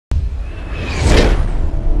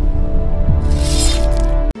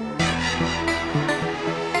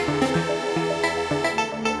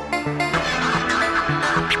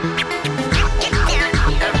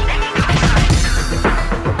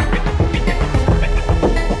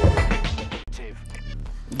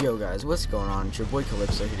guys, what's going on? It's your boy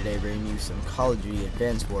Calypso here today, bringing you some Call of Duty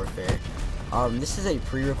Advanced Warfare. This is a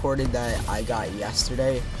pre-recorded that I got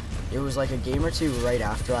yesterday. It was like a game or two right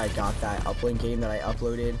after I got that uplink game that I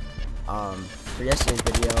uploaded for yesterday's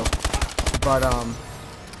video. But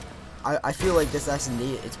I feel like this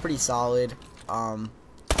S&D, it's pretty solid.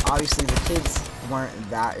 Obviously the kids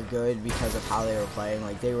weren't that good because of how they were playing.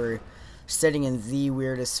 Like, they were sitting in the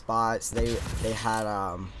weirdest spots. They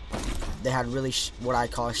had really what I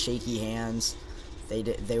call shaky hands.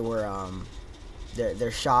 They were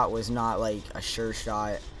their shot was not like a sure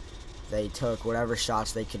shot. They took whatever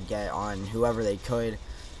shots they could get on whoever they could.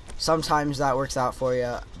 Sometimes that works out for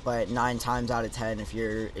you, but 9 times out of 10, if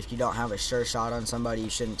you don't have a sure shot on somebody, you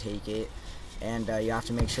shouldn't take it. And you have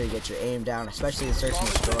to make sure you get your aim down, especially the search and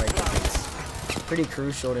destroy. It's pretty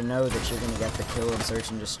crucial to know that you're going to get the kill in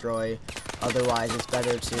search and destroy. Otherwise, it's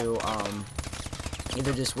better to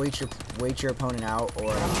either just wait your opponent out,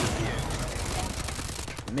 or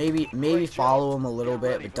maybe follow them a little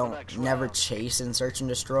bit, but never chase in search and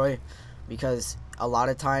destroy, because a lot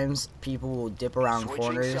of times people will dip around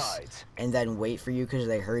corners and then wait for you because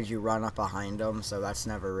they heard you run up behind them. So that's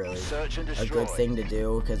never really a good thing to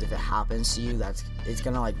do, because if it happens to you, it's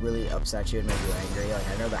gonna like really upset you and make you angry. Like,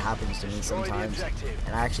 I know that happens to me sometimes,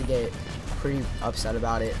 and I actually get pretty upset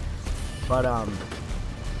about it. But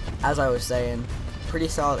as I was saying, pretty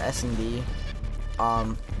solid S&D.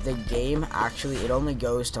 The game actually, it only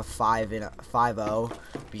goes to 5-0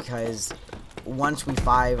 because once we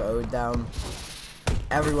 5-0'd them,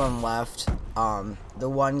 everyone left. The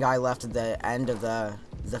one guy left at the end of the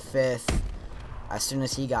 5th as soon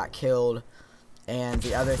as he got killed, and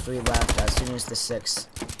the other 3 left as soon as the 6th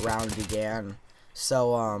round began.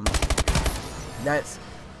 So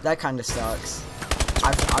that kind of sucks.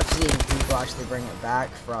 I've seen people actually bring it back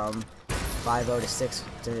from 5-0 to 6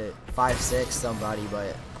 to 5-6 somebody,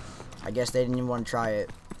 but I guess they didn't even want to try it.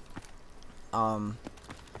 I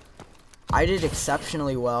did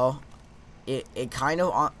exceptionally well. It kind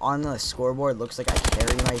of on the scoreboard looks like I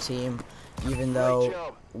carried my team, even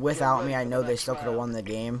though without me I know they still could have won the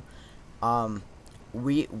game.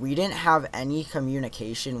 We didn't have any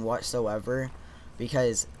communication whatsoever,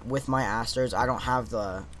 because with my Astros I don't have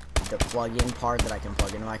the plug-in part that I can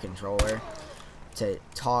plug into my controller to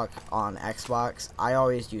talk on Xbox. I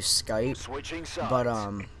always use Skype, but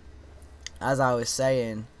as I was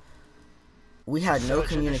saying, we had no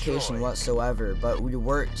communication whatsoever, but we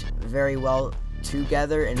worked very well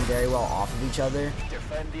together and very well off of each other.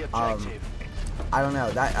 I don't know,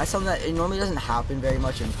 that's something that it normally doesn't happen very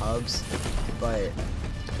much in pubs, but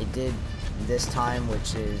it did this time,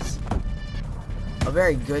 which is a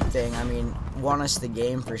very good thing. I mean, won us the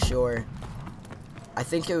game for sure. I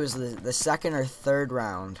think it was the 2nd or 3rd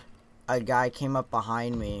round. A guy came up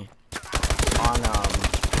behind me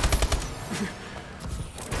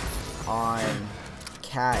on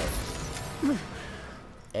Cat,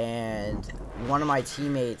 and one of my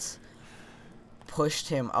teammates pushed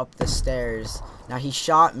him up the stairs. Now, he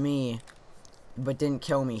shot me but didn't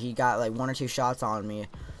kill me. He got like 1 or 2 shots on me,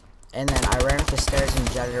 and then I ran up the stairs and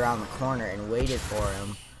jetted around the corner and waited for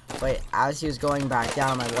him. But as he was going back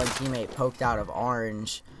down, my one teammate poked out of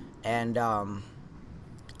orange, and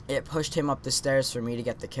it pushed him up the stairs for me to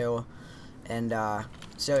get the kill. And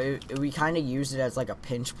so we kind of used it as like a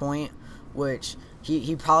pinch point, which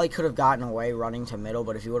he probably could have gotten away running to middle,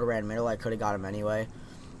 but if he would have ran middle, I could have got him anyway.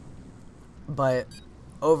 But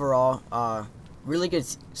overall, really good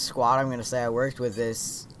squad, I'm going to say. I worked with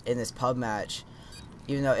in this pub match,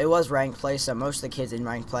 even though it was ranked play, so most of the kids in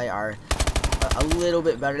ranked play are a little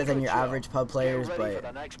bit better than your average pub players, but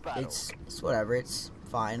it's whatever, it's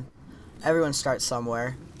fine. Everyone starts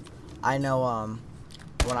somewhere. I know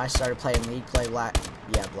when I started playing League Play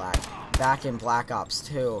back in Black Ops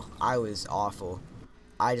 2, I was awful.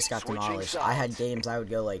 I just got demolished. I had games I would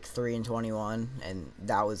go like 3-21, and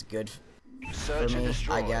that was good for me,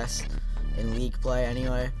 I guess, in League Play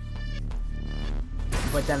anyway.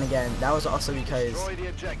 But then again, that was also because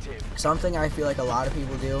something I feel like a lot of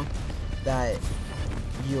people do that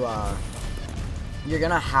you're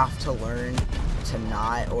gonna have to learn to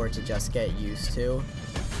not, or to just get used to.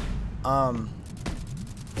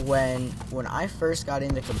 When I first got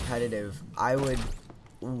into competitive, I would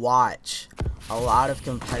watch a lot of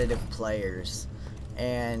competitive players,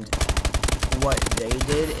 and what they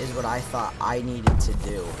did is what I thought I needed to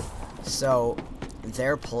do. So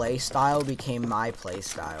their play style became my play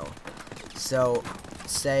style. So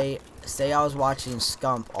say I was watching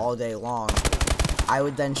Scump all day long, I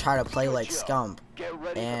would then try to play like Scump,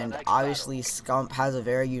 and obviously Scump has a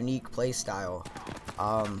very unique play style.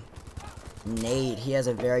 Nate, he has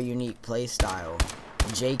a very unique play style.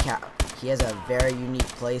 JCap, he has a very unique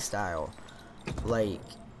play style. Like,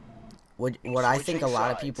 what I think a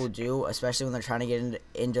lot of people do, especially when they're trying to get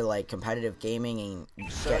into like competitive gaming and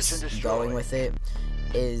get going with it,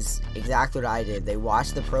 is exactly what I did. They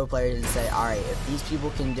watch the pro players and say, alright, if these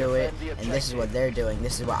people can do it, and this is what they're doing,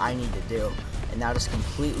 this is what I need to do. And that is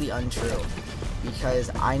completely untrue.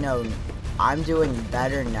 Because I know I'm doing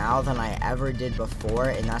better now than I ever did before,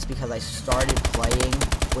 and that's because I started playing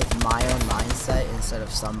with my own mindset instead of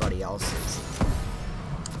somebody else's.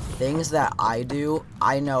 Things that I do,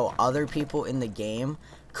 I know other people in the game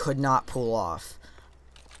could not pull off.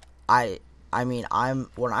 I mean,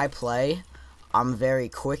 when I play, I'm very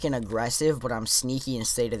quick and aggressive, but I'm sneaky and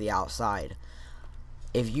stay to the outside.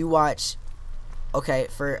 If you watch, okay,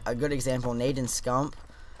 for a good example, Naden Scump.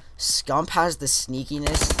 Scump has the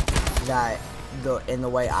sneakiness that in the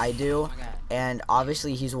way I do, and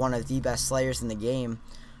obviously he's one of the best slayers in the game.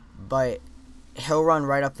 But he'll run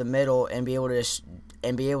right up the middle and be able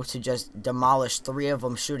to just demolish 3 of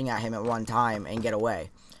them shooting at him at one time and get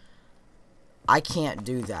away. I can't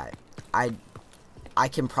do that. I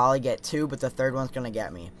can probably get 2, but the 3rd one's gonna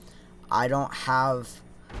get me. I don't have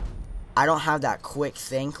that quick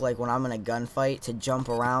think like when I'm in a gunfight to jump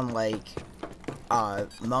around like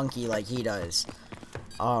monkey like he does.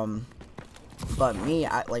 But me,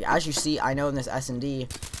 like as you see, I know in this S&D,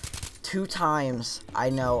 2 times I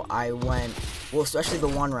know I went, well, especially the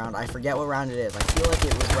one round. I forget what round it is. I feel like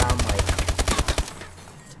it was round like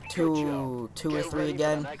two or 3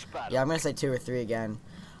 again. Yeah, I'm gonna say 2 or 3 again.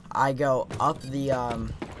 I go up the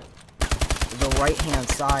right hand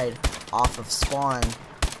side off of spawn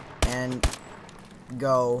and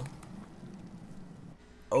go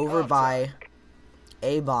over by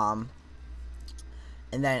A-bomb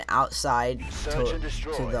and then outside to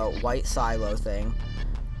the white silo thing.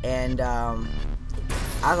 And as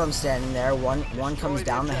I'm standing there, one comes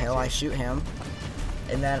down the hill, I shoot him,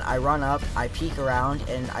 and then I run up, I peek around,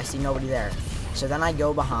 and I see nobody there. So then I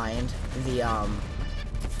go behind the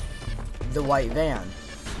white van,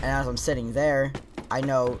 and as I'm sitting there, I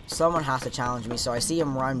know someone has to challenge me, so I see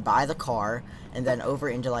him run by the car and then over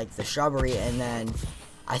into like the shrubbery, and then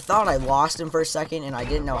I thought I lost him for a second and I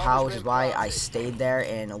didn't know how, which is why I stayed there,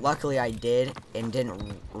 and luckily I did and didn't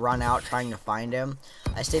run out trying to find him.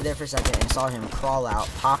 I stayed there for a second and saw him crawl out,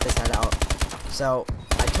 pop his head out, so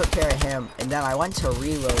I took care of him, and then I went to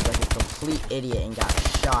reload like a complete idiot and got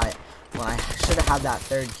shot when I should have had that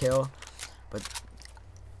 3rd kill, but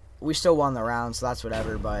we still won the round, so that's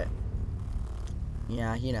whatever. But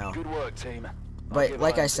yeah, you know. Good work, team. But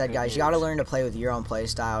like I said, guys, you gotta learn to play with your own play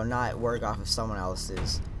style, not work off of someone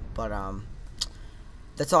else's. But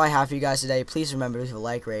that's all I have for you guys today. Please remember to leave a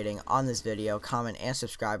like rating on this video, comment, and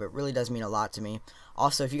subscribe. It really does mean a lot to me.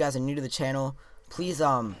 Also, if you guys are new to the channel, please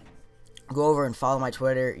go over and follow my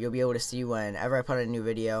Twitter. You'll be able to see whenever I put out a new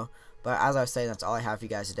video. But as I was saying, that's all I have for you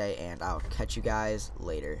guys today, and I'll catch you guys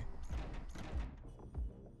later.